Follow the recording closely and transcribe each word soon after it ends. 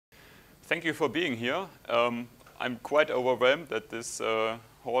Thank you for being here. I'm quite overwhelmed that this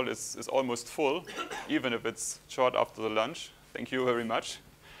hall is almost full, even if it's short after the lunch. Thank you very much.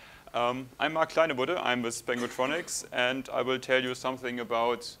 I'm Marc Kleine-Budde. I'm with Pengutronix, and I will tell you something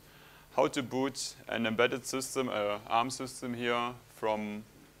about how to boot an embedded system, an ARM system here, from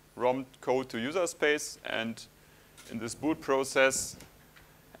ROM code to Userspace. And in this boot process,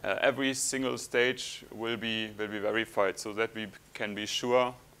 every single stage will be verified so that we can be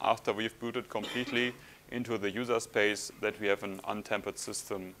sure after we've booted completely into the user space that we have an untampered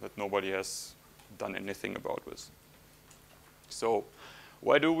system that nobody has done anything about with. So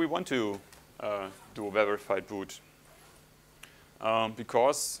why do we want to do a verified boot?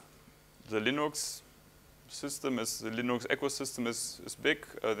 Because the Linux system the Linux ecosystem is big.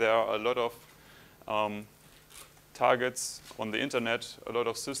 There are a lot of targets on the internet, a lot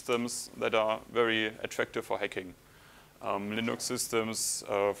of systems that are very attractive for hacking. Linux systems,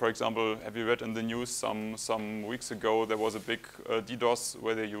 for example, have you read in the news some weeks ago there was a big DDoS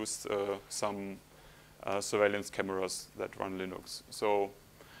where they used some surveillance cameras that run Linux. So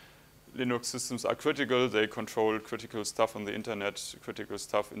Linux systems are critical. They control critical stuff on the internet, critical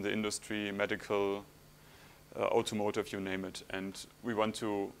stuff in the industry, medical, automotive, you name it. And we want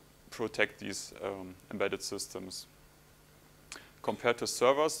to protect these embedded systems. Compared to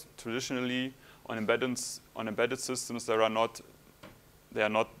servers, traditionally on embedded systems, they are not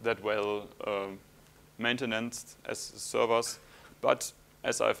that well maintained as servers. But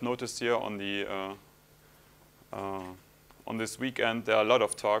as I've noticed here on this weekend, there are a lot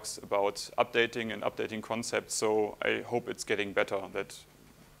of talks about updating concepts. So I hope it's getting better, that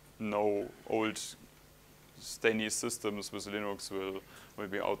no old stainy systems with Linux will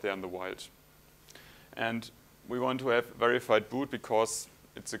be out there in the wild. And we want to have verified boot because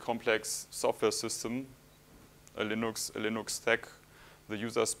it's a complex software system, a Linux stack, the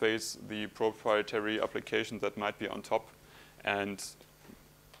user space, the proprietary application that might be on top, and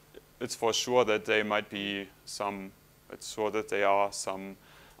it's for sure that there are some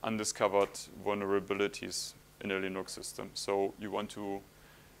undiscovered vulnerabilities in a Linux system. So you want to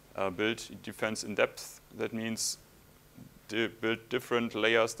build defense in depth. That means build different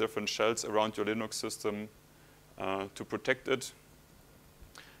layers, different shells around your Linux system to protect it.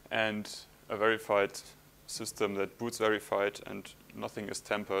 And a verified system that boots verified and nothing is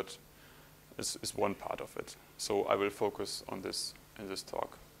tampered is one part of it. So I will focus on this in this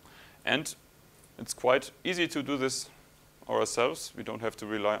talk. And it's quite easy to do this ourselves. We don't have to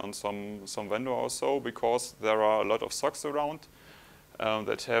rely on some vendor or so, because there are a lot of socks around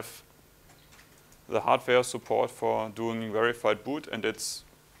that have the hardware support for doing verified boot, and it's,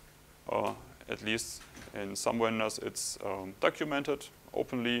 at least in some vendors, it's documented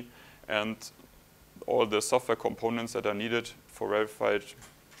openly, and all the software components that are needed for verified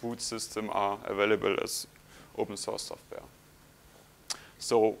boot system are available as open source software.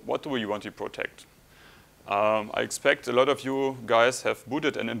 So what do we want to protect? I expect a lot of you guys have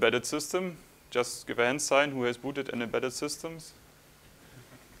booted an embedded system. Just give a hand sign who has booted an embedded systems.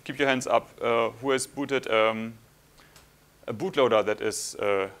 Keep your hands up. Who has booted a bootloader that is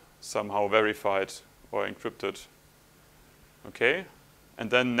somehow verified or encrypted? Okay. And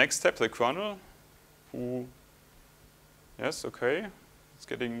then next step, the kernel. Yes, okay. It's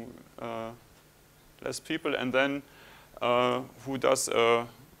getting less people. And then who does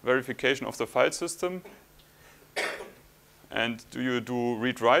verification of the file system? And do you do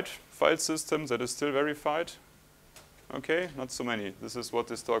read-write file system that is still verified? Okay, not so many. This is what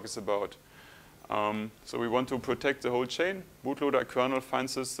this talk is about. So we want to protect the whole chain: bootloader, kernel, file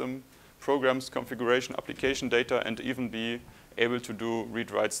system, programs, configuration, application data, and even be able to do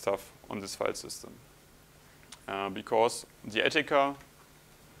read-write stuff on this file system. Because the attacker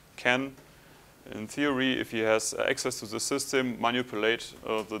can, in theory, if he has access to the system, manipulate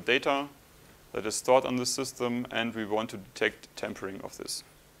the data that is stored on the system, and we want to detect tampering of this.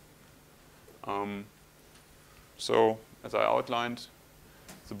 So, as I outlined,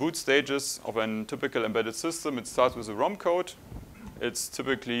 the boot stages of a typical embedded system, it starts with a ROM code. It's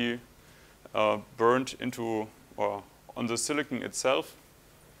typically burned into, or on the silicon itself.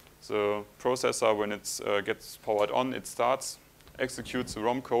 The processor, when it gets powered on, it starts, executes the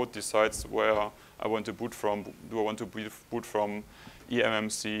ROM code, decides where I want to boot from. Do I want to boot from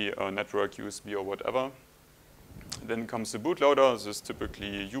eMMC, network, USB, or whatever? Then comes the bootloader. This is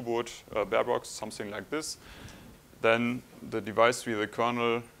typically U-boot, barebox, something like this. Then the device with the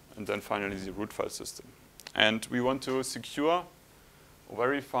kernel, and then finally the root file system. And we want to secure or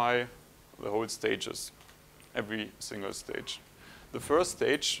verify the whole stages, every single stage. The first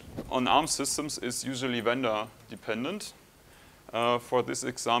stage on ARM systems is usually vendor dependent. For this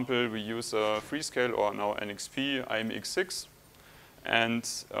example, we use Freescale or now NXP IMX6, and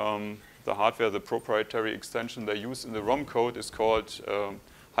the hardware, the proprietary extension they use in the ROM code is called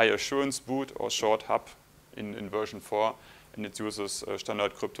High Assurance Boot or short HAB in version 4, and it uses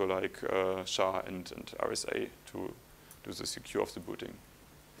standard crypto like SHA and RSA to do the secure of the booting.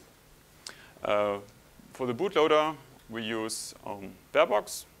 For the bootloader, we use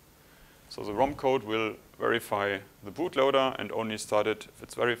barebox. So the ROM code will verify the bootloader and only start it if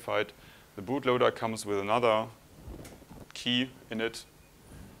it's verified. The bootloader comes with another key in it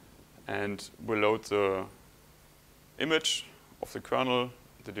and will load the image of the kernel.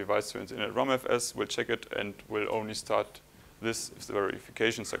 The device turns in at ROMFS, will check it, and will only start this if the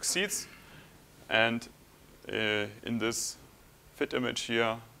verification succeeds. And in this fit image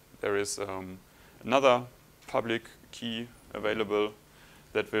here, there is another public key available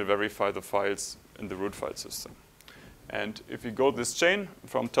that will verify the files in the root file system. And if we go this chain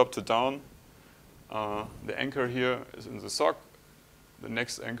from top to down, the anchor here is in the SOC. The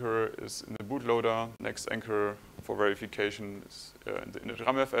next anchor is in the bootloader. Next anchor for verification is in the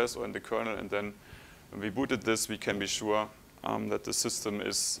ROMFS or in the kernel. And then when we booted this, we can be sure that the system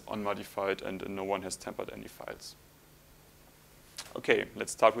is unmodified and no one has tampered any files. OK,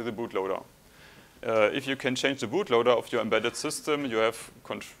 let's start with the bootloader. If you can change the bootloader of your embedded system, you have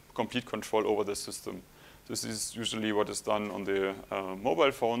complete control over the system. This is usually what is done on the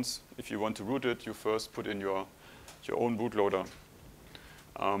mobile phones. If you want to root it, you first put in your own bootloader.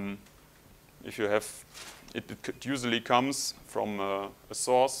 If you have, it usually comes from a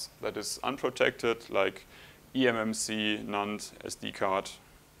source that is unprotected, like eMMC, NAND, SD card,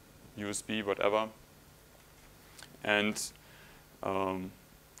 USB, whatever. And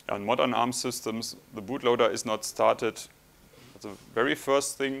on modern ARM systems, the bootloader is not started. The very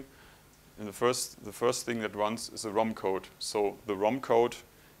first thing, the first thing that runs is the ROM code. So the ROM code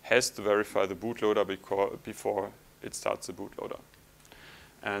has to verify the bootloader before it starts the bootloader.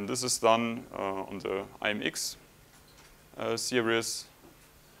 And this is done on the IMX series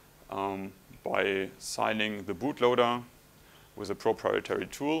by signing the bootloader with a proprietary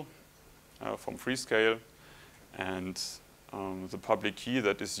tool from Freescale, and the public key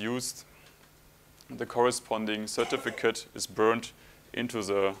that is used, the corresponding certificate is burned into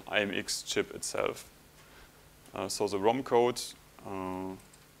the IMX chip itself. So the ROM code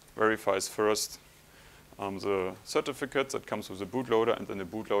verifies first the certificate that comes with the bootloader, and then the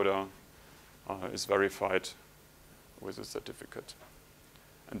bootloader is verified with the certificate.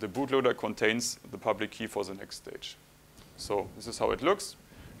 And the bootloader contains the public key for the next stage. So this is how it looks.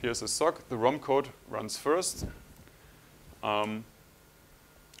 Here's the SOC. The ROM code runs first.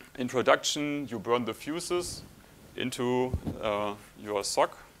 In production, you burn the fuses into your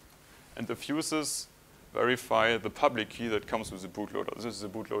SOC, and the fuses verify the public key that comes with the bootloader. This is the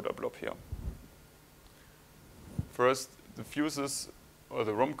bootloader blob here. First, the fuses or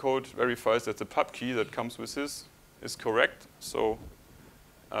the ROM code verifies that the pub key that comes with this is correct. So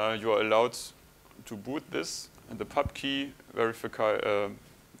you are allowed to boot this, and the pub key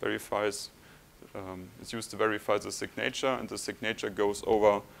verifies. It's used to verify the signature, and the signature goes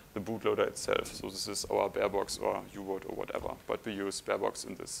over the bootloader itself. So this is our barebox or U-boot or whatever, but we use barebox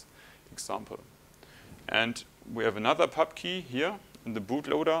in this example. And we have another pub key here in the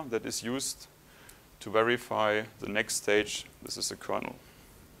bootloader that is used to verify the next stage. This is the kernel.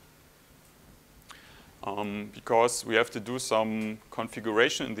 Because we have to do some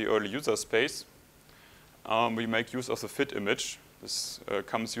configuration in the early user space, we make use of the fit image. This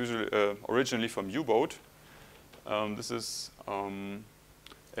comes usually originally from U-boot. This is an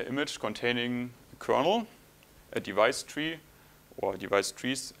image containing a kernel, a device tree, or device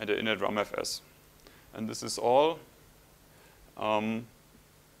trees, and an init ROMFS. And this is all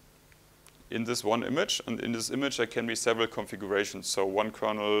in this one image. And in this image, there can be several configurations. So one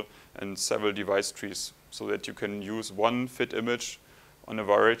kernel and several device trees, so that you can use one fit image on a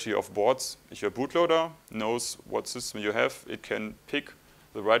variety of boards. If your bootloader knows what system you have, it can pick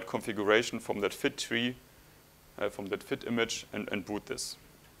the right configuration from that fit tree, from that fit image, and boot this.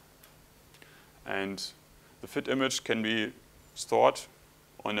 And the fit image can be stored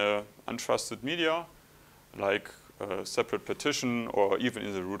on an untrusted media, like a separate partition, or even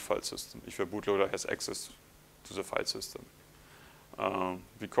in the root file system, if your bootloader has access to the file system.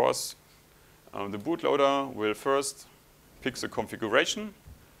 Because the bootloader will first pick the configuration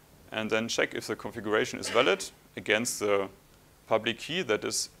and then check if the configuration is valid against the public key that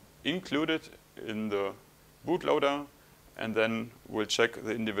is included in the bootloader, and then we'll check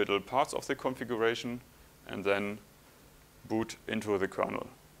the individual parts of the configuration and then boot into the kernel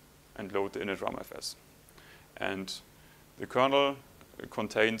and load the init ROMFS. And the kernel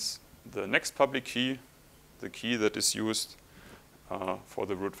contains the next public key, the key that is used for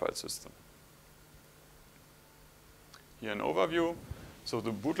the root file system. Here an overview. So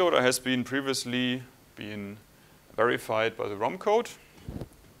the bootloader has previously been verified by the ROM code.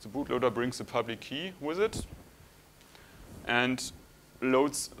 The bootloader brings the public key with it and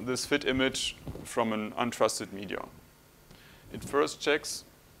loads this fit image from an untrusted media. It first checks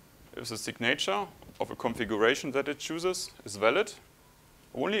if the signature of a configuration that it chooses is valid.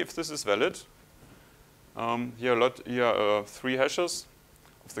 Only if this is valid. Here are 3 hashes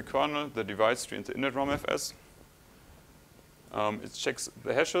of the kernel, the device tree, and the init ROM-FS. It checks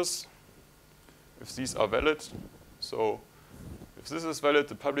the hashes, if these are valid. So if this is valid,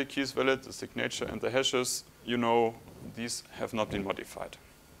 the public key is valid, the signature and the hashes, you know these have not been modified.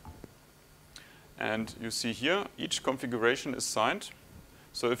 And you see here, each configuration is signed.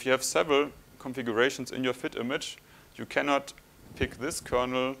 So if you have several configurations in your fit image, you cannot pick this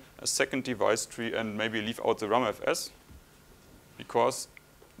kernel, a second device tree, and maybe leave out the ROM-FS, because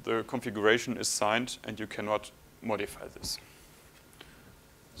the configuration is signed and you cannot modify this.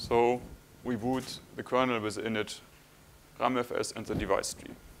 So we boot the kernel with init ROM-FS and the device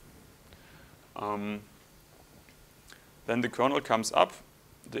tree. Then the kernel comes up.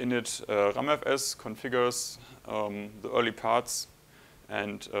 The init ROM-FS configures the early parts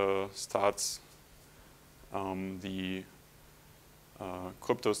and starts the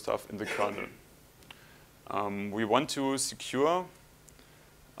crypto stuff in the kernel. We want to secure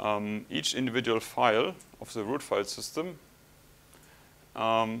each individual file of the root file system,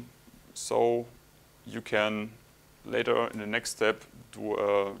 so you can later in the next step do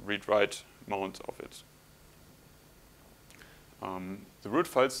a read-write mount of it. The root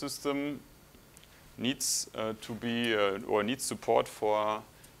file system needs to be or needs support for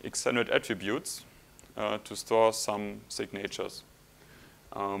extended attributes to store some signatures.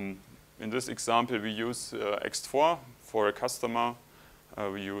 In this example, we use ext4. For a customer,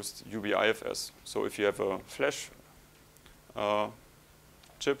 we used UBIFS. So if you have a flash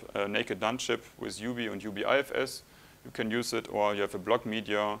chip, a naked NAND chip with UB and UBIFS, you can use it, or you have a block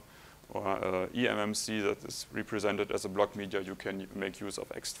media or eMMC that is represented as a block media, you can make use of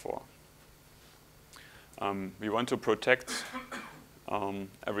ext4. We want to protect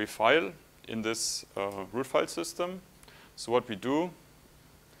every file in this root file system. So what we do,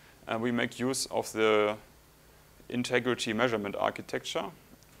 we make use of the integrity measurement architecture,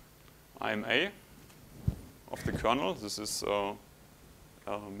 IMA, of the kernel. This is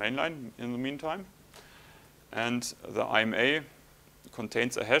mainline in the meantime. And the IMA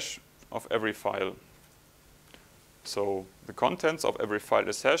contains a hash of every file. So the contents of every file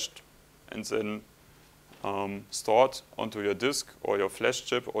is hashed and then stored onto your disk or your flash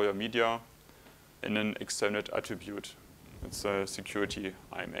chip or your media in an extended attribute. It's a security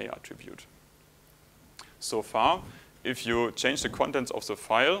IMA attribute. So far, if you change the contents of the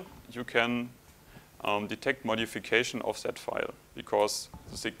file, you can detect modification of that file because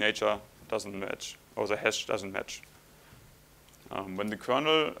the signature doesn't match or the hash doesn't match. When the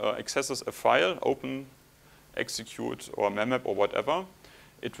kernel accesses a file, open, execute, or memap or whatever,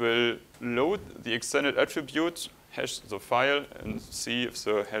 it will load the extended attribute, hash the file, and see if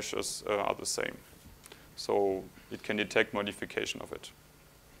the hashes are the same. So it can detect modification of it.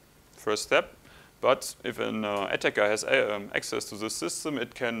 First step. But if an attacker has access to the system,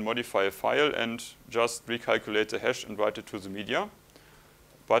 it can modify a file and just recalculate the hash and write it to the media.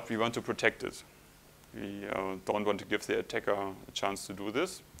 But we want to protect it. We don't want to give the attacker a chance to do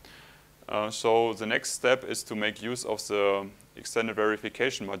this. So the next step is to make use of the extended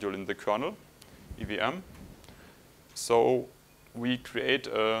verification module in the kernel, EVM. So we create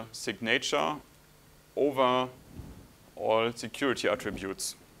a signature over all security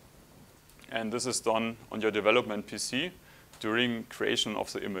attributes. And this is done on your development PC during creation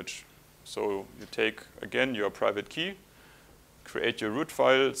of the image. So you take, again, your private key, create your root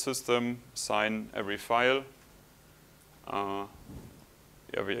file system, sign every file,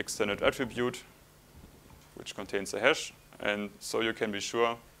 every extended attribute, which contains a hash. And so you can be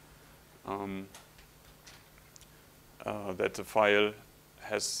sure that the file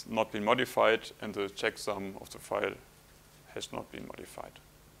has not been modified and the checksum of the file has not been modified.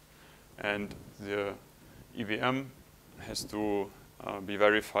 And the EVM has to be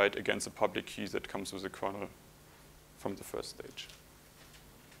verified against the public key that comes with the kernel from the first stage.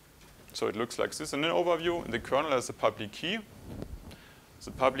 So it looks like this in an overview. The kernel has a public key.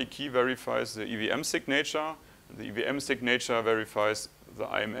 The public key verifies the EVM signature. The EVM signature verifies the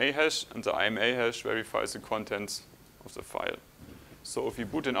IMA hash, and the IMA hash verifies the contents of the file. So if we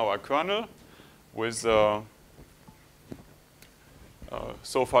boot in our kernel with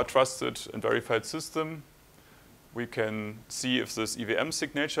so far trusted and verified system, we can see if this EVM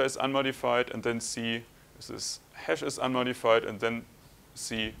signature is unmodified, and then see if this hash is unmodified, and then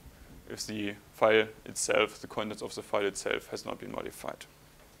see if the file itself, the contents of the file itself, has not been modified.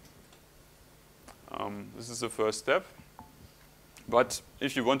 This is the first step. But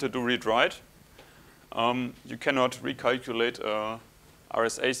if you want to do read-write, you cannot recalculate a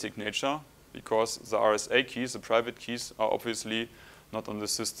RSA signature, because the RSA keys, the private keys, are obviously not on the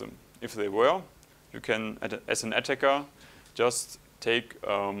system. If they were, you can, as an attacker, just take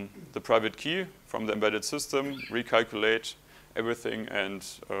the private key from the embedded system, recalculate everything, and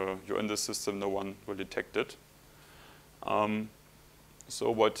you're in the system, no one will detect it.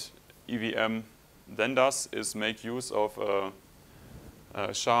 So what EVM then does is make use of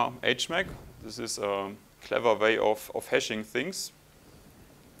SHA HMAC. This is a clever way of hashing things.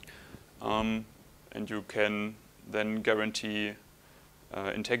 And you can then guarantee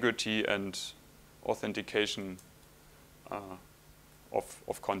integrity and authentication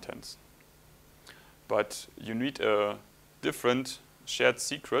of contents. But you need a different shared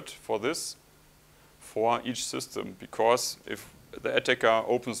secret for this for each system, because if the attacker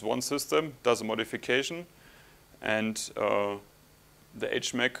opens one system, does a modification, and the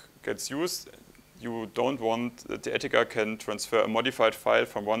HMAC gets used, you don't want that the attacker can transfer a modified file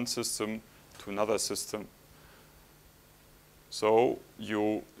from one system to another system. So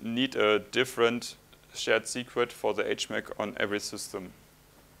you need a different shared secret for the HMAC on every system.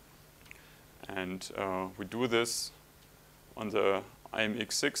 And we do this on the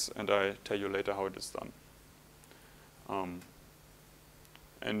IMX6, and I tell you later how it is done.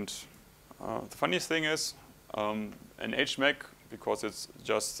 The funniest thing is, an HMAC, because it's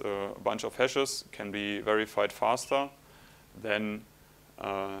just a bunch of hashes, can be verified faster than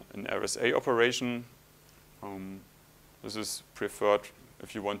an RSA operation. This is preferred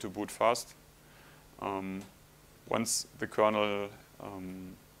if you want to boot fast. Once the kernel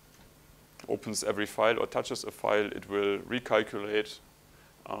opens every file or touches a file, it will recalculate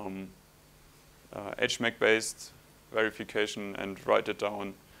HMAC-based verification and write it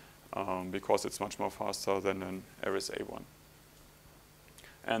down, because it's much more faster than an RSA one.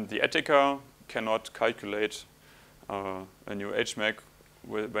 And the attacker cannot calculate a new HMAC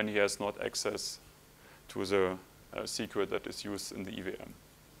when he has not access to the secret that is used in the EVM.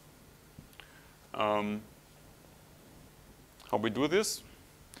 How we do this?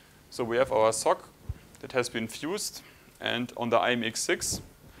 So we have our SOC that has been fused, and on the IMX6,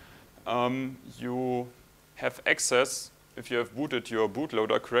 you have access, if you have booted your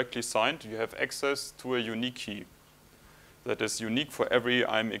bootloader correctly signed, you have access to a unique key that is unique for every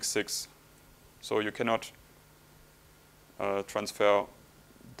IMX6. So you cannot transfer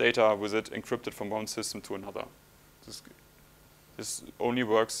data with it encrypted from one system to another. This only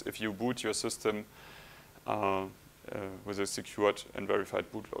works if you boot your system with a secured and verified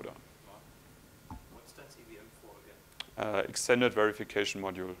bootloader. What's that EVM for again? Extended verification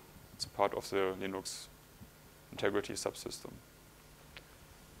module. It's part of the Linux integrity subsystem.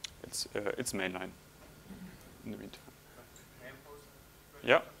 It's mainline in the meantime. Can I pose a question?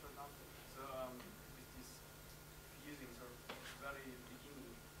 Yeah. So with this fusing, so very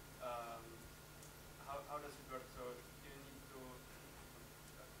beginning, how does it work? So do you need to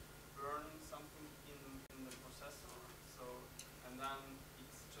burn something in the processor? So and then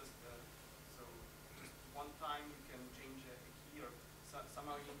it's just so just one time you can change a key, or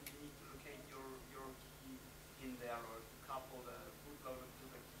somehow you need to locate your key in there, or couple the bootloader to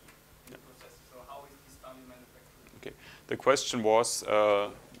the key in the processor. So how is this done in manufacturing? Okay. The question was,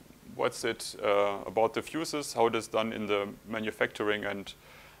 what's it about the fuses, how it is done in the manufacturing, and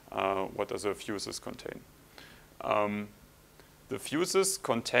what does the fuses contain? The fuses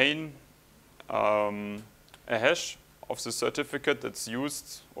contain a hash of the certificate that's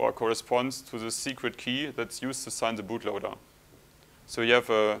used or corresponds to the secret key that's used to sign the bootloader. So you have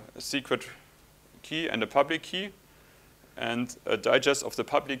a secret key and a public key, and a digest of the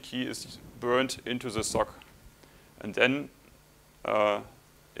public key is burned into the SOC. And then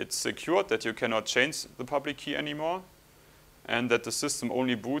it's secured that you cannot change the public key anymore, and that the system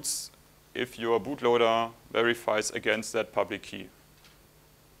only boots if your bootloader verifies against that public key.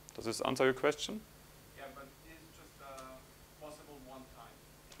 Does this answer your question? Yeah, but it's just possible one time.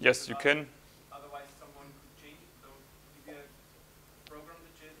 Yes, you can. Otherwise, someone could change it. So if you have programmed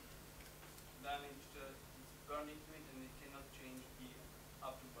the JIT, then it's burned into it, and it cannot change the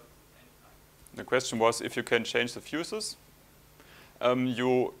output at any time. The question was if you can change the fuses.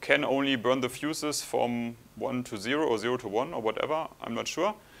 You can only burn the fuses from 1 to 0 or 0 to 1 or whatever, I'm not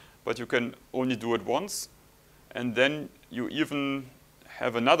sure. But you can only do it once. And then you even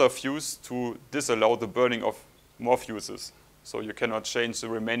have another fuse to disallow the burning of more fuses. So you cannot change the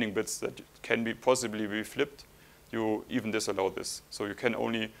remaining bits that can be possibly be flipped. You even disallow this. So you can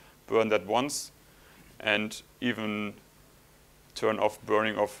only burn that once and even turn off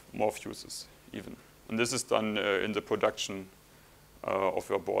burning of more fuses even. And this is done in the production of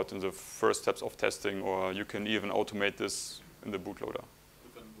your board in the first steps of testing, or you can even automate this in the bootloader.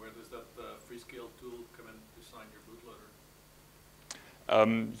 Then where does that Freescale tool come in to sign your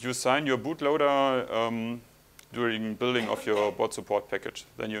bootloader? You sign your bootloader during building of your board support package.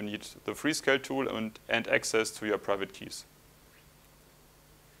 Then you need the Freescale tool and access to your private keys.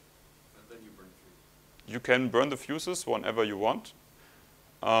 And then you burn fuses. You can burn the fuses whenever you want.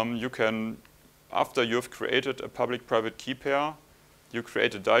 You can, after you've created a public-private key pair, you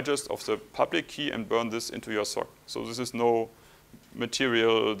create a digest of the public key and burn this into your SOC. So this is no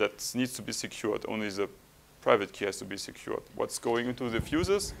material that needs to be secured. Only the private key has to be secured. What's going into the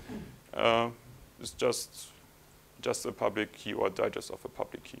fuses is just a public key or digest of a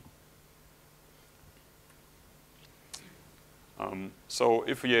public key. So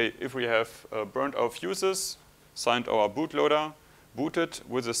if we have burned our fuses, signed our bootloader, booted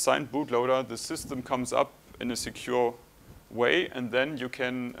with a signed bootloader, the system comes up in a secure way, and then you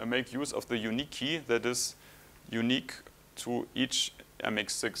can make use of the unique key that is unique to each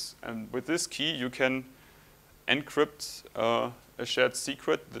MX6. And with this key, you can encrypt a shared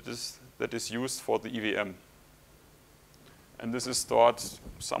secret that is used for the EVM. And this is stored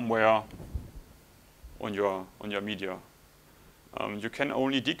somewhere on your media. You can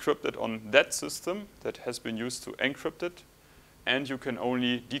only decrypt it on that system that has been used to encrypt it, and you can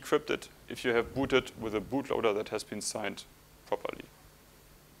only decrypt it if you have booted with a bootloader that has been signed properly.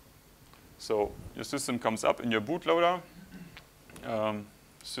 So your system comes up in your bootloader.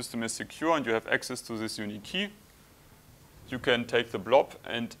 System is secure, and you have access to this unique key. You can take the blob,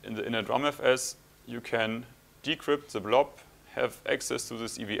 and in a DRAMFS, you can decrypt the blob, have access to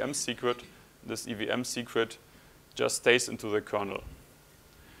this EVM secret. This EVM secret just stays into the kernel.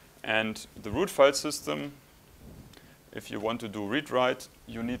 And the root file system, if you want to do read-write,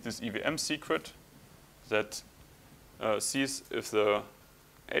 you need this EVM secret that sees if the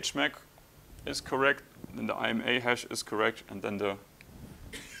HMAC is correct, then the IMA hash is correct, and then the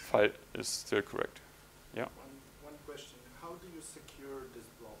file is still correct. Yeah. One question: how do you secure this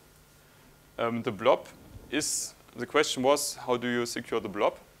blob? The blob is, the question was, how do you secure the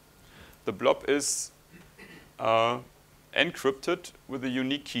blob? The blob is encrypted with a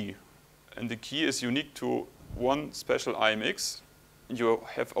unique key, and the key is unique to one special IMX. You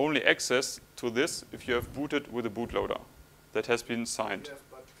have only access to this if you have booted with a bootloader that has been signed. Yes,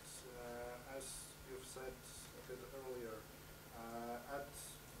 but as you've said a bit earlier, at,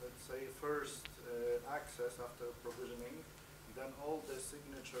 let's say, first access after provisioning, then all the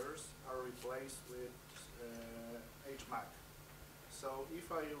signatures are replaced with HMAC. So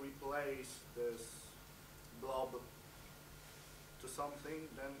if I replace this blob to something,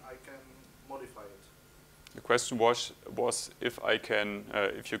 then I can modify it. The question was if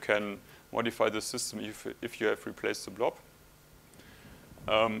you can modify the system if you have replaced the blob.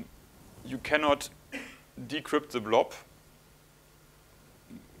 You cannot decrypt the blob,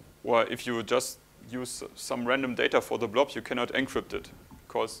 or if you just use some random data for the blob, you cannot encrypt it,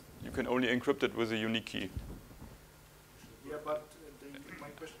 because you can only encrypt it with a unique key. Yeah, but my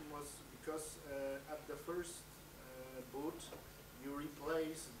question was because at the first boot, you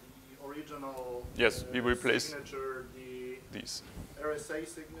replace the original we replace signature, these. RSA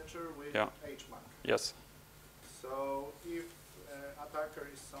signature with HMAC. Yes. So if attacker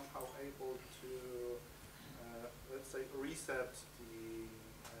is somehow able to, let's say, reset the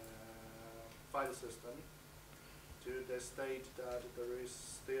file system to the state that there is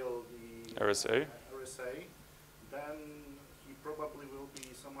still the RSA, then he probably will be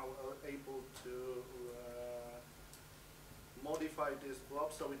somehow able to modify this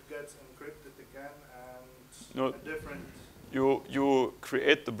blob so it gets encrypted again and a different... You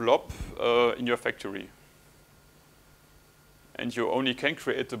create the blob in your factory. And you only can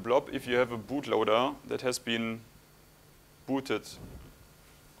create the blob if you have a bootloader that has been booted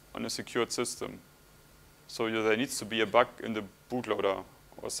on a secured system. So there needs to be a bug in the bootloader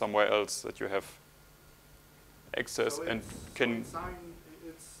or somewhere else that you have access so and can... It's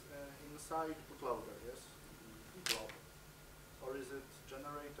inside bootloader, yes? Blob. Or is it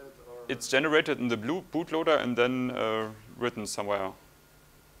generated? Or It's generated in the bootloader and then written somewhere.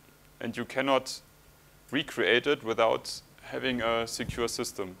 And you cannot recreate it without having a secure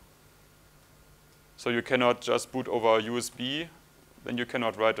system. So you cannot just boot over USB, then you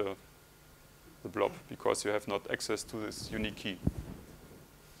cannot write the blob because you have not access to this unique key.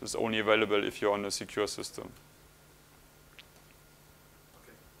 This is only available if you're on a secure system.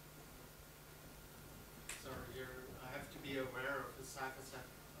 Okay. So I have to be aware of the ciphertext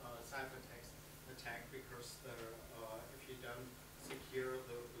attack because if you don't secure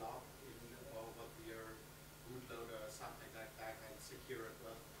the blob in with your bootloader or something like that, and secure it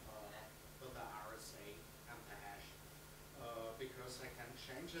with the RSA and the hash, because I can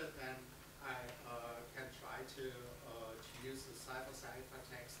change it, then I can try to use the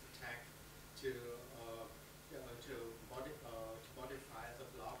ciphertext attack to modify the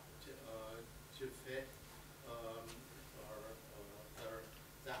blob to fit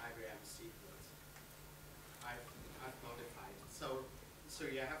the IBM sequence. I've modified it. So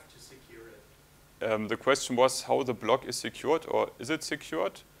you have to secure it. The question was how the block is secured, or is it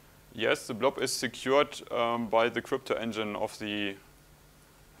secured? Yes, the blob is secured by the crypto engine of the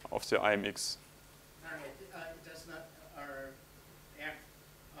IMX. No, it does not.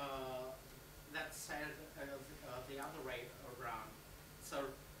 Let's say the other way around. So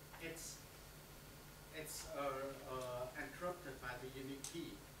it's encrypted by the unique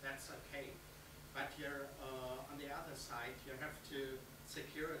key. That's okay. But you're on the other side, you have to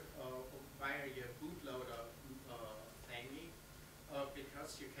secure it via your bootloader thingy,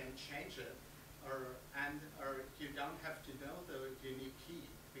 because you can change it, or you don't have to know the unique key,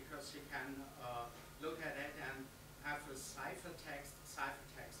 because you can look at it and have a ciphertext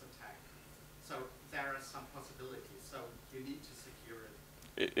attack. So there are some possibilities. So you need to secure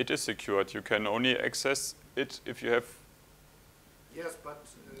it. It is secured. You can only access it if you have. Yes, but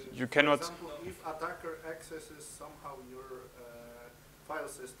you cannot. For example, if attacker accesses somehow your file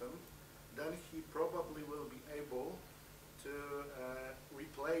system, then he probably will be able to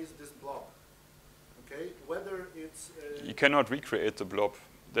replace this blob. Okay, whether it's you cannot recreate the blob.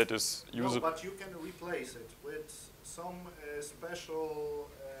 That is no, but you can replace it with some special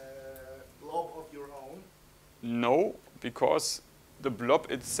blob of your own. No, because the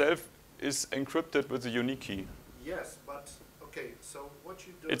blob itself is encrypted with a unique key. Yes, but okay. So what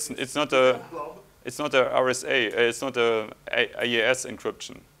you do? It's not a blob. It's not a RSA. It's not a AES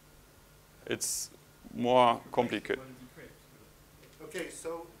encryption. It's more complicated. Okay,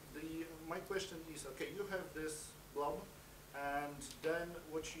 so my question is, okay, you have this blob, and then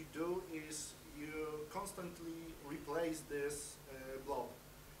what you do is you constantly replace this blob.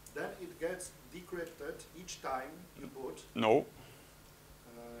 Then it gets decrypted each time you boot. No.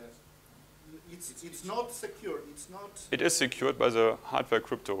 It's not secure. It's not. It is secured by the hardware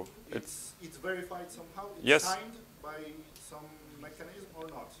crypto. It's verified somehow. It's yes. signed by some mechanism or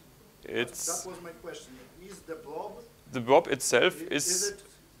not. It's that was my question. Is the blob? The blob itself is. Is it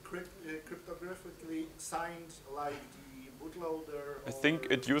cryptographically signed like the bootloader? I think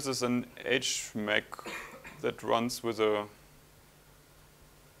it uses an HMAC that runs with a. No,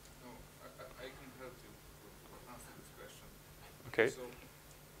 I can help you to answer this question. Okay. So,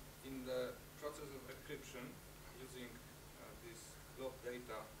 in the process of encryption, using this blob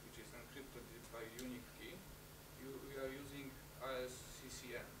data, which is encrypted by unique key, we are using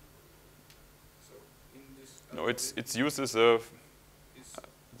ASCCM. So, in this. No, it uses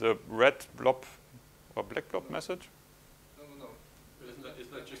the red blob or black blob message. No.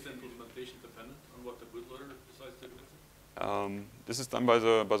 Isn't that just implementation dependent on what the bootloader decides to do with it? This is done by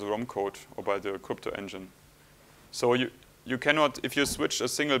the ROM code or by the crypto engine. So you cannot, if you switch a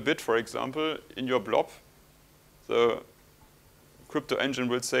single bit, for example, in your blob, the crypto engine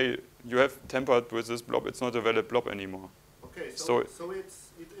will say you have tampered with this blob. It's not a valid blob anymore. Okay, so it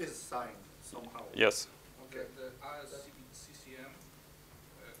is signed somehow. Yes. Okay. The ASCCM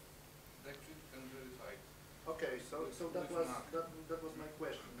decrypt and verified. Okay, so that was my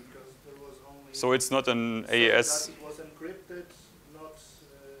question, because there was only. So it's not an AES. That it was encrypted, not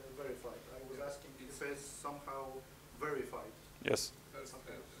verified. I was asking if it's somehow verified. Yes. First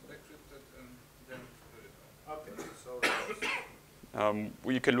decrypted and then verified. Okay, so.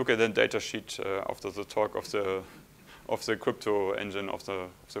 We can look at the data sheet after the talk of the crypto engine of the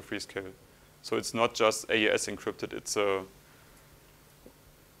Freescale. So it's not just AES encrypted. It's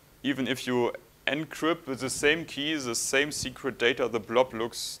even if you encrypt with the same key, the same secret data, the blob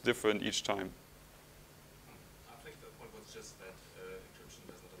looks different each time. I think the point was just that encryption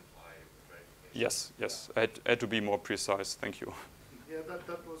does not imply verification. Yes. I had to be more precise. Thank you. Yeah,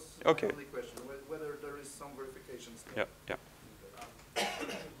 that was okay. the only question, whether there is some verification still. Yeah. So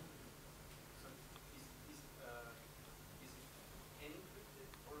is it encrypted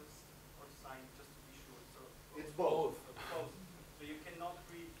or signed, just to be sure? So it's both. So you cannot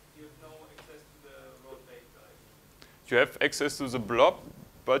read, you have no access to the raw data. You have access to the blob,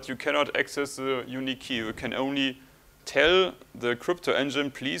 but you cannot access the unique key. You can only tell the crypto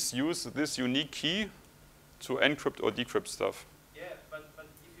engine, please use this unique key to encrypt or decrypt stuff. Yeah, but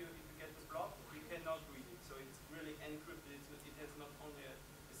if you get the block, you cannot read it. So it's really encrypted. It has not only a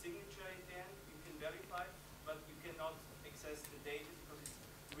signature at the end, you can verify, but you cannot access the data because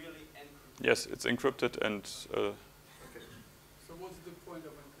it's really encrypted. Yes, it's encrypted and Okay. So what's the point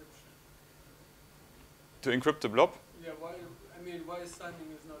of encryption? to encrypt the blob. Yeah, why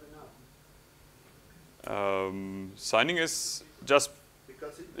signing is not enough? Signing is just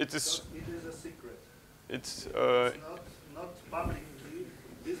Because it is a secret. it's It's not public key.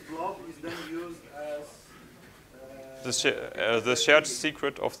 This blob is then used as the shared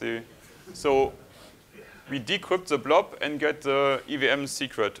secret of the. So we decrypt the blob and get the EVM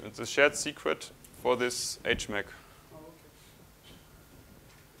secret. It's a shared secret for this HMAC. Oh, okay.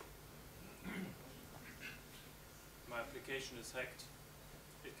 My application is hacked.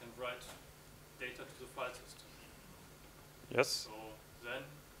 It can write data to the file system. Yes. So then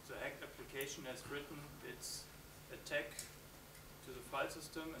the hacked application has written its attack to the file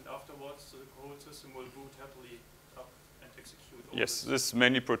system, and afterwards the whole system will boot happily up and execute all Yes, this. this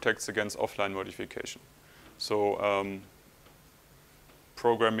mainly protects against offline modification. So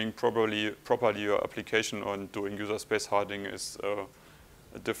programming properly your application on doing user space hardening is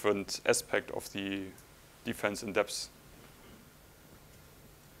a different aspect of the defense in depth.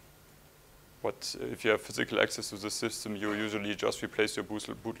 But if you have physical access to the system, you usually just replace your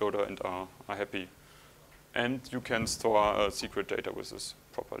bootloader and are happy. And you can store secret data with this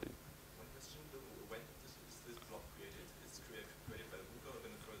properly. One question, when is this block created? Is it created by the bootloader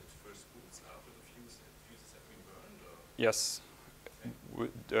when it first boots after the fuses have been burned? Or? Yes,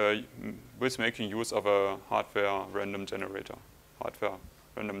 with making use of a hardware random generator, hardware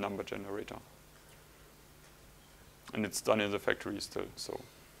random number generator. And it's done in the factory still, so.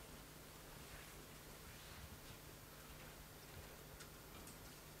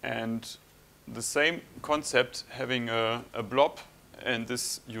 And the same concept, having a blob and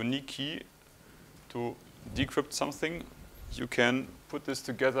this unique key to decrypt something, you can put this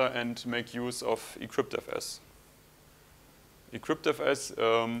together and make use of eCryptFS.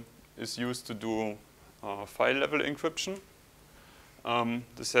 eCryptFS is used to do file level encryption.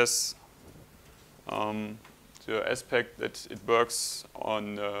 This has the aspect that it works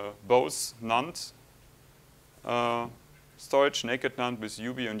on both NAND storage, naked NAND with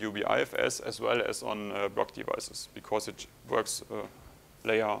UB and UBIFS, as well as on block devices, because it works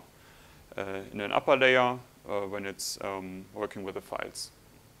layer in an upper layer when it's working with the files.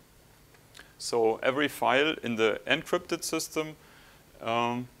 So every file in the encrypted system,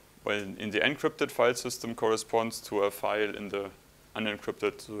 in the encrypted file system corresponds to a file in the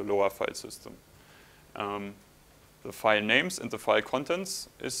unencrypted, to the lower file system. The file names and the file contents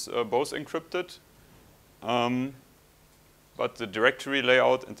is both encrypted. But the directory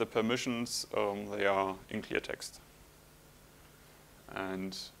layout and the permissions, they are in clear text.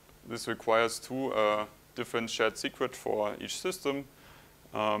 And this requires two different shared secrets for each system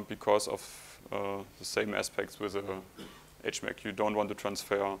because of the same aspects with a HMAC. You don't want to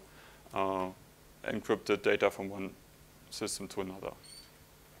transfer encrypted data from one system to another.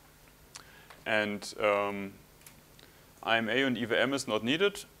 And IMA and EVM is not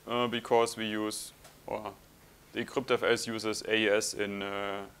needed because we use, or the eCryptFS uses AES in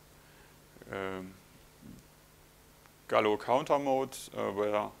Gallo counter mode,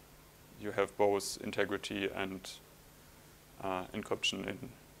 where you have both integrity and encryption in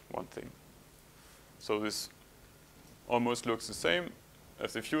one thing. So this almost looks the same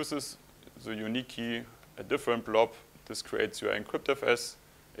as the fuses, the unique key, a different blob. This creates your eCryptFS,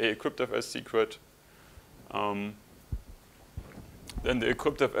 a eCryptFS secret. Then the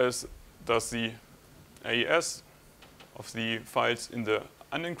eCryptFS does the AES of the files in the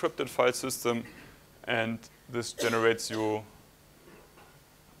unencrypted file system, and this generates you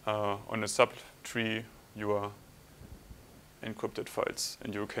on a subtree your encrypted files.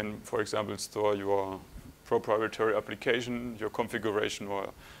 And you can, for example, store your proprietary application, your configuration,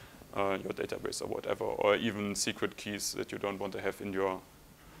 or your database or whatever, or even secret keys that you don't want to have in your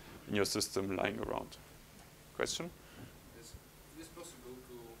system lying around. Question? Is it possible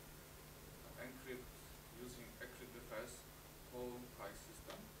to encrypt using eCryptFS whole file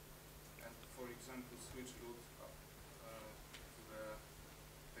system, and for example switch root to the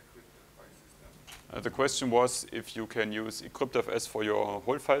encrypted file system? The question was if you can use eCryptFS for your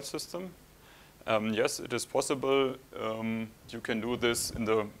whole file system. Yes, it is possible. You can do this in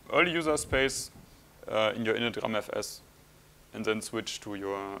the early user space in your init RAMFS, and then switch to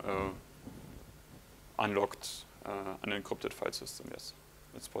your unlocked, unencrypted file system. Yes,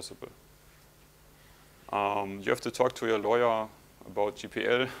 it's possible. You have to talk to your lawyer about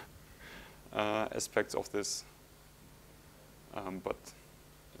GPL aspects of this, but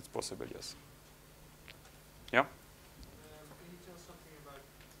it's possible, yes. Yeah? Can you tell something about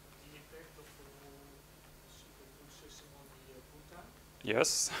the impact of the secret boot system on the boot time?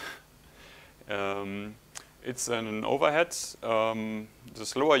 Yes. It's an overhead. The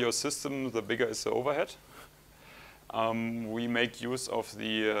slower your system, the bigger is the overhead. We make use of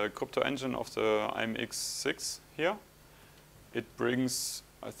the crypto engine of the IMX6 here. It brings,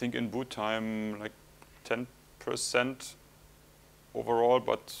 I think, in boot time like 10% overall,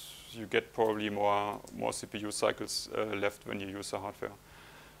 but you get probably more CPU cycles left when you use the hardware.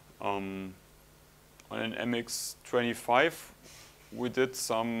 On an MX25, we did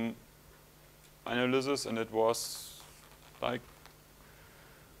some analysis, and it was like,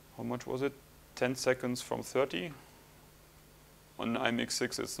 how much was it? 10 seconds from 30. On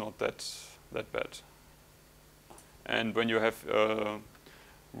IMX6, it's not that bad. And when you have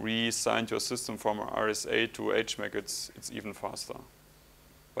re-signed your system from RSA to HMAC, it's even faster.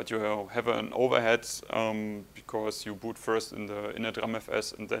 But you have an overhead because you boot first in the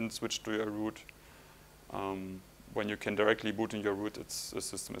RAMFS and then switch to your root. When you can directly boot in your root, the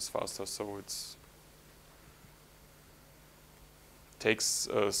system is faster. So it takes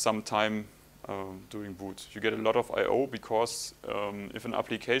some time during boot. You get a lot of I/O because if an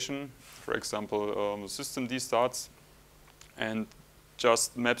application, for example, the system starts and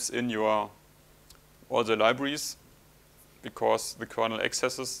just maps in all the libraries, because the kernel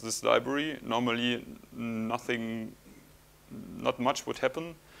accesses this library, normally not much would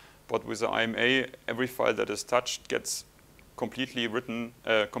happen. But with the IMA, every file that is touched gets completely read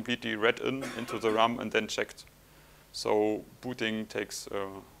into the RAM and then checked. So booting takes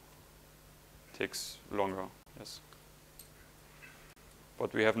longer, yes.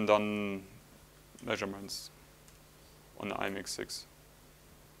 But we haven't done measurements on the IMX6.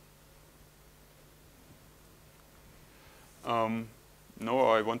 No,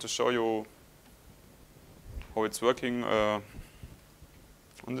 I want to show you how it's working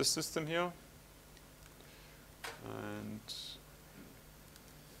on this system here. And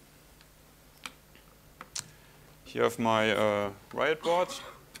here I have my riot board.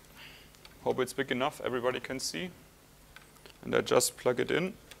 Hope it's big enough, everybody can see. And I just plug it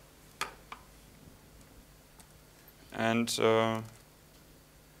in. And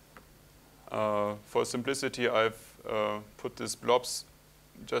for simplicity, I've put these blobs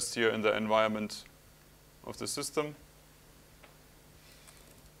just here in the environment of the system.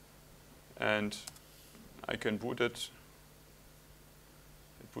 And I can boot it.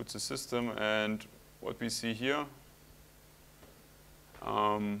 It boots the system, and what we see here,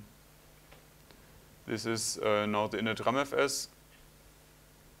 this is now the init RAMFS,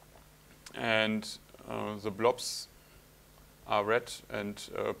 and the blobs are read and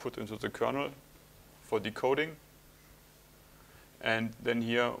put into the kernel for decoding. And then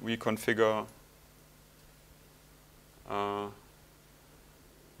here we configure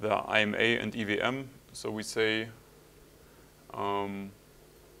the IMA and EVM. So we say,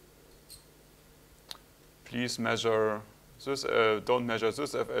 please measure this, don't measure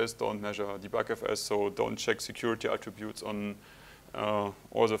this FS, don't measure debug FS, so don't check security attributes on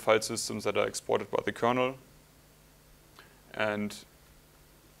all the file systems that are exported by the kernel. And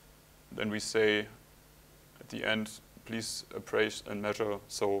then we say at the end, please appraise and measure,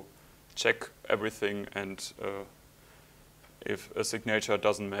 so check everything, and if a signature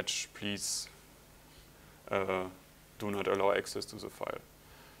doesn't match, please do not allow access to the file.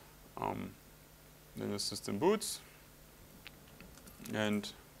 Then the system boots,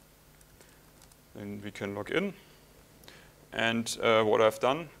 and then we can log in. And what I've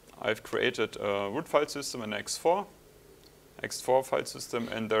done, I've created a root file system in X4 file system,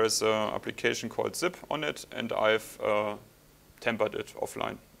 and there is an application called zip on it, and I've tempered it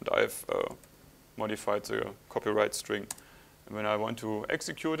offline, and I've modified the copyright string. And when I want to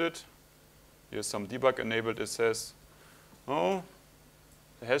execute it, here's some debug enabled. It says, oh,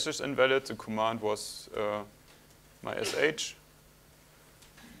 the hash is invalid. The command was my sh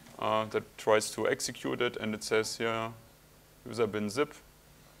that tries to execute it, and it says here user bin zip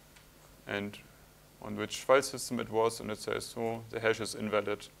and on which file system it was, and it says, oh, the hash is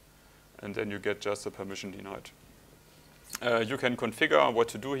invalid, and then you get just a permission denied. You can configure what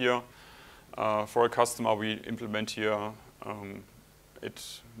to do here. For a customer, we implement here.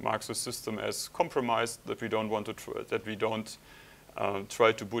 It marks the system as compromised, that we don't want to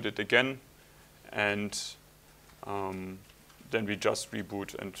try to boot it again, and then we just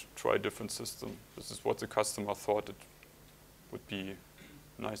reboot and try a different system. This is what the customer thought it would be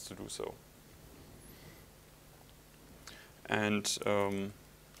nice to do so. And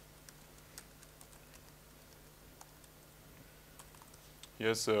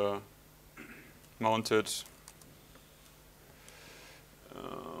here's a mounted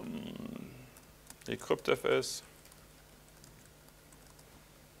encryptFS.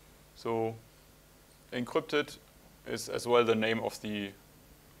 So encrypted is as well the name of the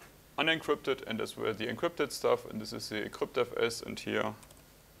unencrypted and as well the encrypted stuff, and this is the encryptFS, and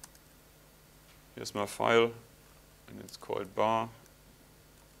here's my file, and it's called bar.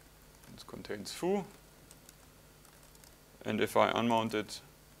 It contains foo, and if I unmount it,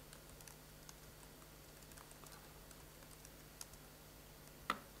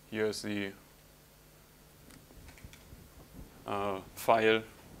 here's the file.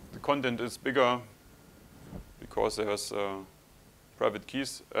 The content is bigger because there's private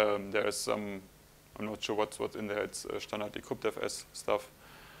keys. There's some, I'm not sure what's in there. It's standard encryptFS stuff.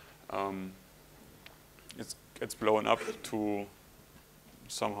 It gets blown up to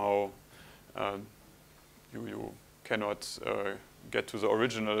somehow you cannot get to the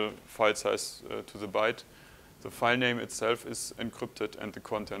original file size to the byte. The file name itself is encrypted and the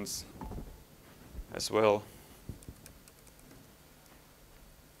contents as well.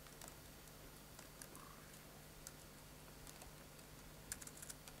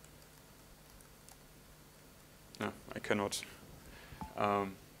 No, I cannot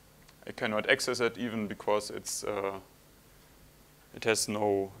access it even because it has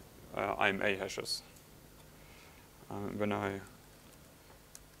no IMA hashes. When I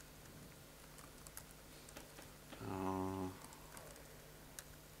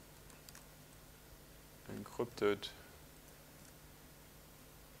encrypted,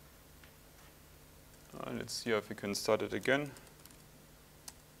 let's see if we can start it again.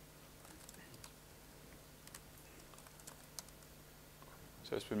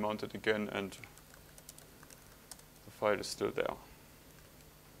 So it's been mounted again and the file is still there.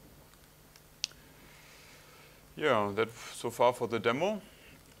 Yeah, that's so far for the demo.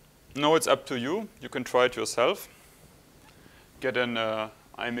 Now it's up to you. You can try it yourself. Get an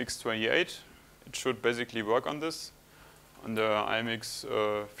IMX28. It should basically work on this. On the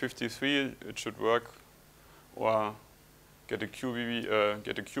IMX53, it should work. Or get a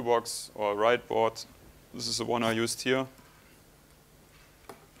QBox or a write board. This is the one I used here.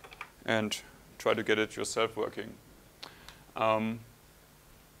 And try to get it yourself working.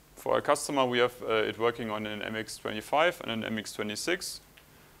 For a customer, we have it working on an MX25 and an MX26.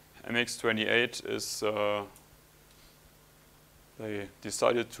 MX28 is, they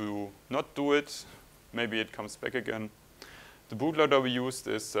decided to not do it. Maybe it comes back again. The bootloader we used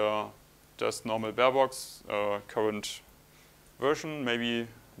is just normal barebox, current version. Maybe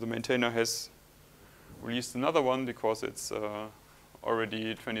the maintainer has released another one because it's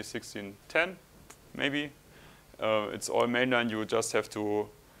already 2016-10, maybe. It's all mainline. You just have to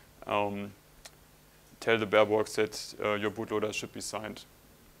tell the barebox that your bootloader should be signed.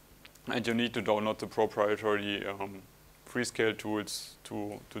 And you need to download the proprietary Freescale tools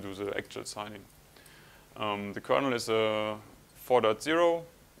to do the actual signing. The kernel is a 4.0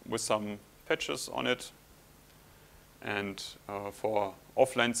 with some patches on it. And for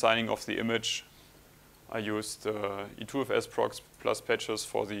offline signing of the image, I used E2FS procs plus patches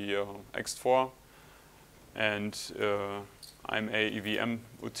for the ext4 and IMA EVM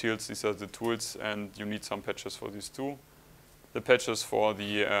utils. These are the tools, and you need some patches for these too. The patches for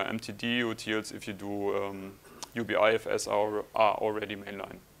the MTD utils, if you do UBIFS, are already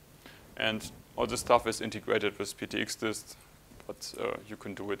mainline. And all this stuff is integrated with PTXDist, but you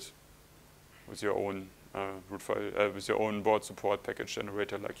can do it with your own root file, with your own board support package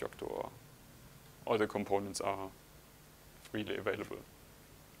generator like Yocto, or all the components are freely available.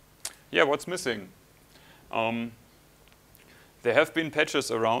 Yeah, what's missing? There have been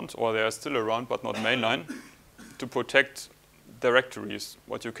patches around, or they are still around, but not mainline, to protect directories.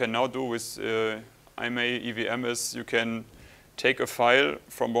 What you can now do with IMA EVM is you can take a file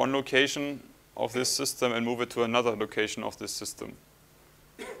from one location of this system and move it to another location of this system.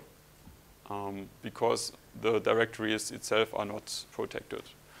 Because the directories itself are not protected.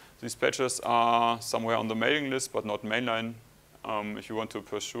 These patches are somewhere on the mailing list, but not mainline. If you want to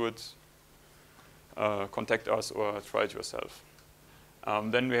pursue it, contact us or try it yourself.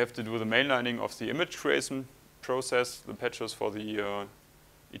 Then we have to do the mainlining of the image creation process, the patches for the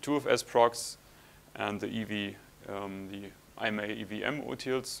E2FS procs and the the IMA EVM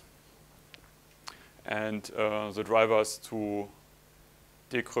utils, and the drivers to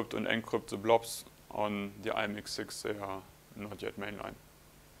decrypt and encrypt the blobs on the IMX6. They are not yet mainline.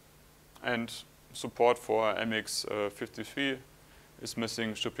 And support for MX53 is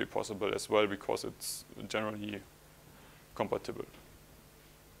missing, should be possible as well, because it's generally compatible.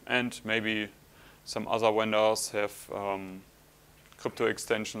 And maybe some other vendors have crypto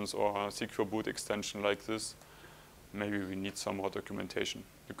extensions or secure boot extension like this. Maybe we need some more documentation.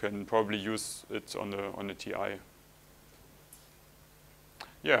 You can probably use it on the TI.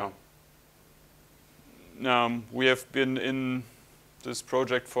 Yeah. We have been in this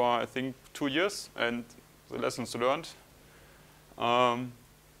project for, I think, 2 years, and the lessons learned.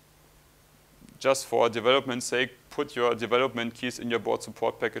 Just for development's sake, put your development keys in your board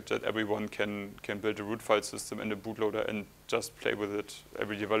support package that everyone can build a root file system and a bootloader and just play with it.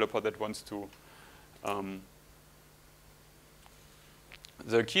 Every developer that wants to.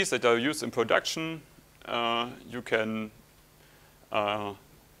 The keys that are used in production, you can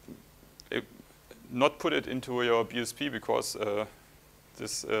not put it into your BSP because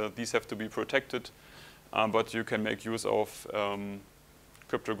these have to be protected, but you can make use of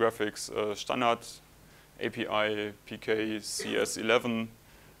cryptographic's standard API PK CS11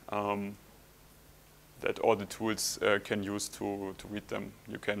 that all the tools can use to read them.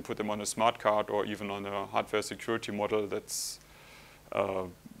 You can put them on a smart card or even on a hardware security model that's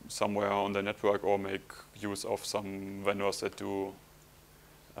somewhere on the network, or make use of some vendors that do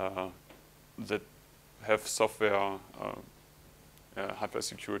that have software hardware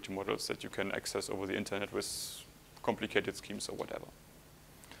security models that you can access over the internet with complicated schemes or whatever.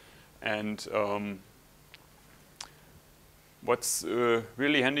 And what's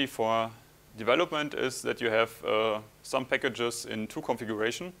really handy for development is that you have some packages in 2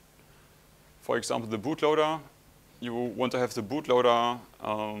 configurations. For example, the bootloader. You want to have the bootloader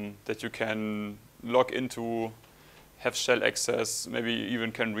that you can log into, have shell access, maybe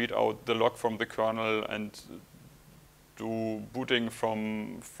even can read out the log from the kernel and do booting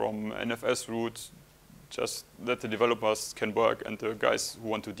from NFS root, just that the developers can work and the guys who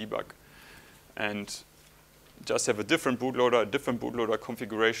want to debug. And just have a different bootloader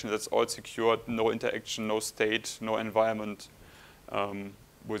configuration that's all secured, no interaction, no state, no environment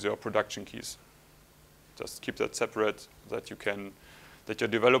with your production keys. Just keep that separate, that you can, that your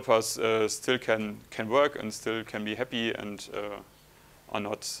developers still can work and still can be happy and are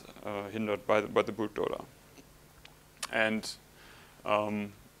not hindered by the bootloader. And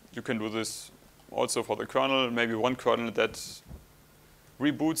you can do this also for the kernel. Maybe one kernel that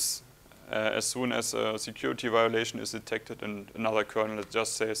reboots as soon as a security violation is detected, and another kernel that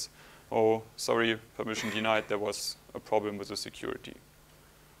just says, "Oh, sorry, permission denied. There was a problem with the security."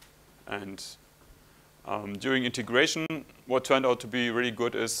 And during integration, what turned out to be really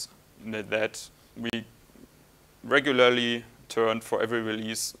good is that we regularly turned for every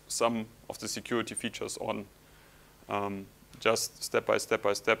release some of the security features on, just step by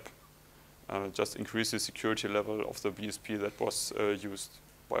step, just increase the security level of the BSP that was used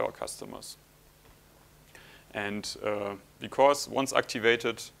by our customers. And because once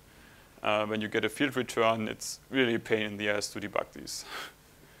activated, when you get a field return, it's really a pain in the ass to debug these.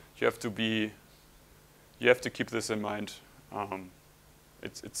 You have to keep this in mind.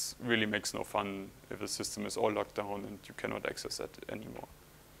 It's really makes no fun if the system is all locked down and you cannot access it anymore.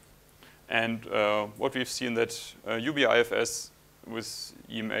 And what we've seen that UBIFS with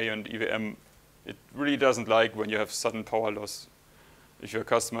EMA and EVM, it really doesn't like when you have sudden power loss. If your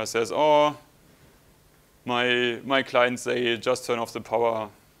customer says, "Oh, my clients, they just turn off the power,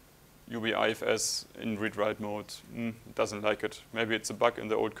 UBIFS in read-write mode," it doesn't like it. Maybe it's a bug in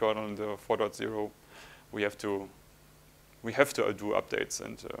the old kernel in the 4.0. We have to do updates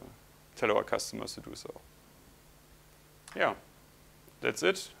and tell our customers to do so. Yeah, that's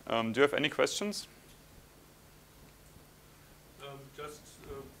it. Do you have any questions? Just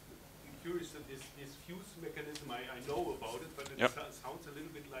curious that this fuse mechanism, I know about it, but it sounds a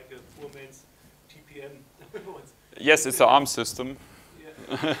little bit like a poor man's TPM. Yes, it's an ARM system. Yeah.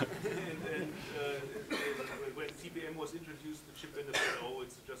 and when TPM was introduced, the chip vendor said, "Oh,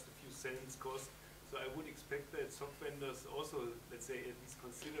 it's just a few cents cost." So I would expect that some vendors also, let's say, at least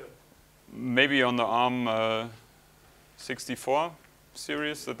consider. Maybe on the ARM 64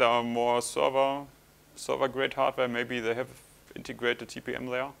 series that are more server-grade hardware, maybe they have integrated TPM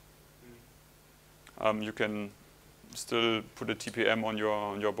there. You can still put a TPM on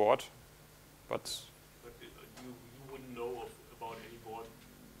your board, but you wouldn't know about any board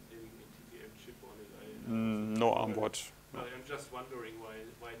having a TPM chip on it. No ARM board. I'm just wondering why it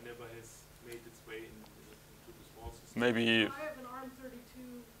never has made its way into the small system. Maybe. I have an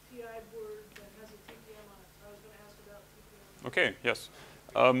ARM32 TI board that has a TPM on it. I was going to ask about TPM. Okay, yes.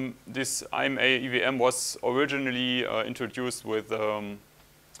 This IMA EVM was originally introduced with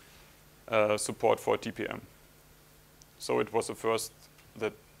support for TPM. So it was the first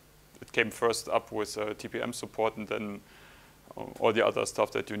that it came first up with TPM support, and then all the other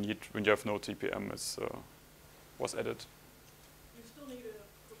stuff that you need when you have no TPM was added. You still need a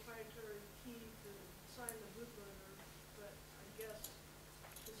proprietary key to sign the bootloader, but I guess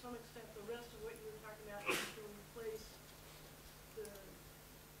to some extent the rest of what you were talking about is to replace the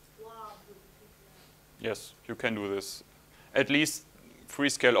blob with the TPM. Yes, you can do this. At least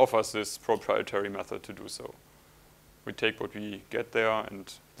Freescale offers this proprietary method to do so. We take what we get there,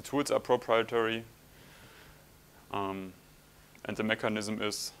 and the tools are proprietary. And the mechanism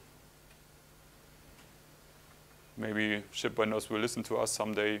is, maybe chip vendors will listen to us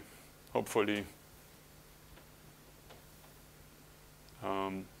someday, hopefully.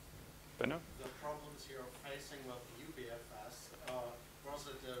 Benno? The problems you're facing with UBFS, was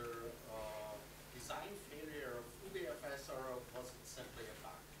it a design failure of UBFS or was it simply a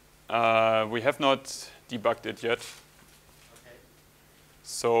bug? We have not debugged it yet. Okay.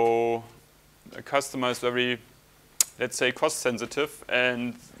 So the customer is very, let's say, cost sensitive,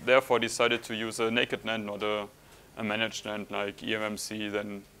 and therefore decided to use a naked NAND, not a managed NAND like eMMC.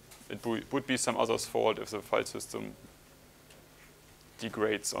 Then it would be some other's fault if the file system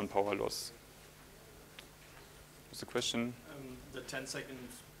degrades on power loss. What's the question? The 10-second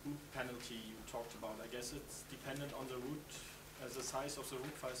boot penalty you talked about, I guess it's dependent on the root, the size of the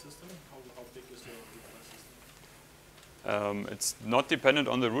root file system. How big is the root file system? It's not dependent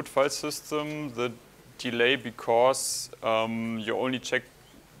on the root file system. The delay because you only check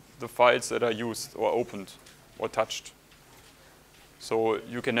the files that are used or opened or touched. So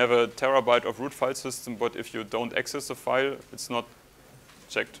you can have a terabyte of root file system, but if you don't access the file, it's not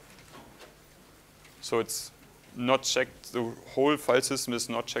checked. So it's not checked, the whole file system is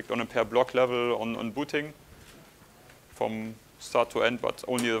not checked on a per block level on booting from start to end, but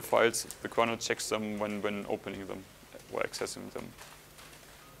only the files, the kernel checks them when opening them or accessing them.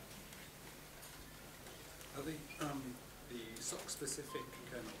 Are the SOC-specific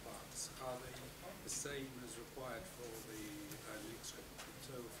kernel parts, are they the same as required for the Linux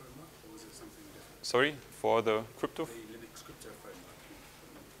crypto framework, or is it something different? Sorry, for the crypto? The Linux crypto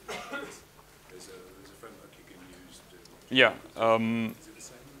framework. There's a framework you can use to... Yeah. Is it the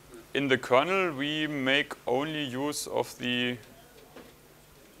same? In the kernel, we make only use of the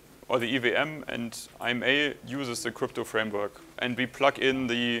EVM, and IMA uses the crypto framework. And we plug in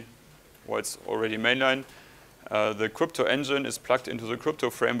the, well, it's already mainline. The crypto engine is plugged into the crypto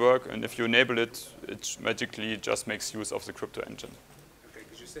framework, and if you enable it, it magically just makes use of the crypto engine. Okay,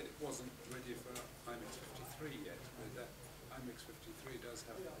 because you said it wasn't ready for IMX53 yet, but that IMX53 does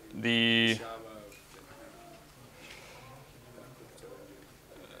have the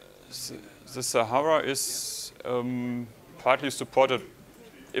Sahara the Sahara is partly supported.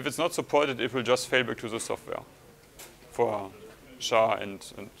 If it's not supported, it will just fail back to the software for SHA and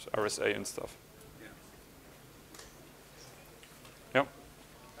RSA and stuff. Yeah.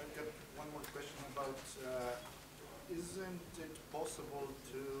 I've got one more question about, isn't it possible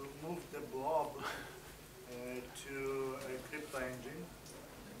to move the blob to a crypto engine?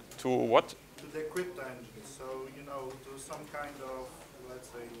 To what? To the crypto engine. So, you know, to some kind of, let's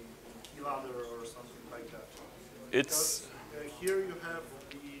say, key ladder or something like that. It's because, here you have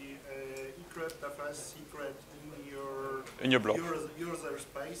the eCryptFS secret in your blob. User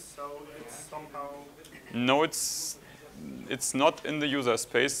space, so it's somehow... No, it's not in the user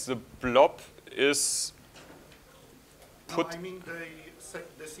space. The blob is put... No, I mean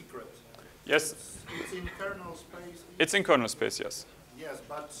the secret. Yes. It's in kernel space. It's in kernel space, yes. Yes,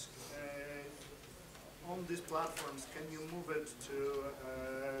 but on these platforms, can you move it to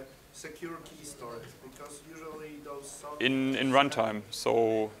secure key storage? Because usually those... In runtime,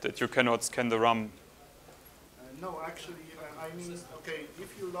 so that you cannot scan the ROM. No, actually, I mean, okay,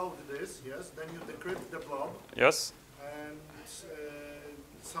 if you load this, yes, then you decrypt the blob. Yes. And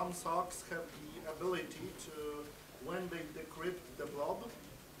some SOCs have the ability to, when they decrypt the blob,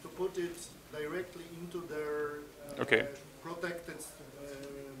 to put it directly into their protected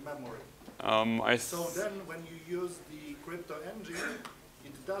memory. So then when you use the crypto engine,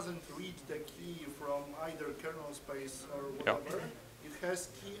 it doesn't read the key from either kernel space or whatever. Yeah. It has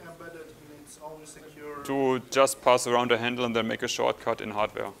key embedded in its own secure... To just pass around a handle and then make a shortcut in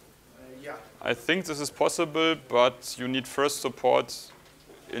hardware. Yeah. I think this is possible, but you need first support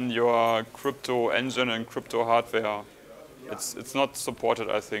in your crypto engine and crypto hardware. Yeah. It's not supported,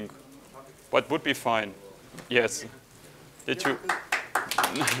 I think, but would be fine. Yes. Did you?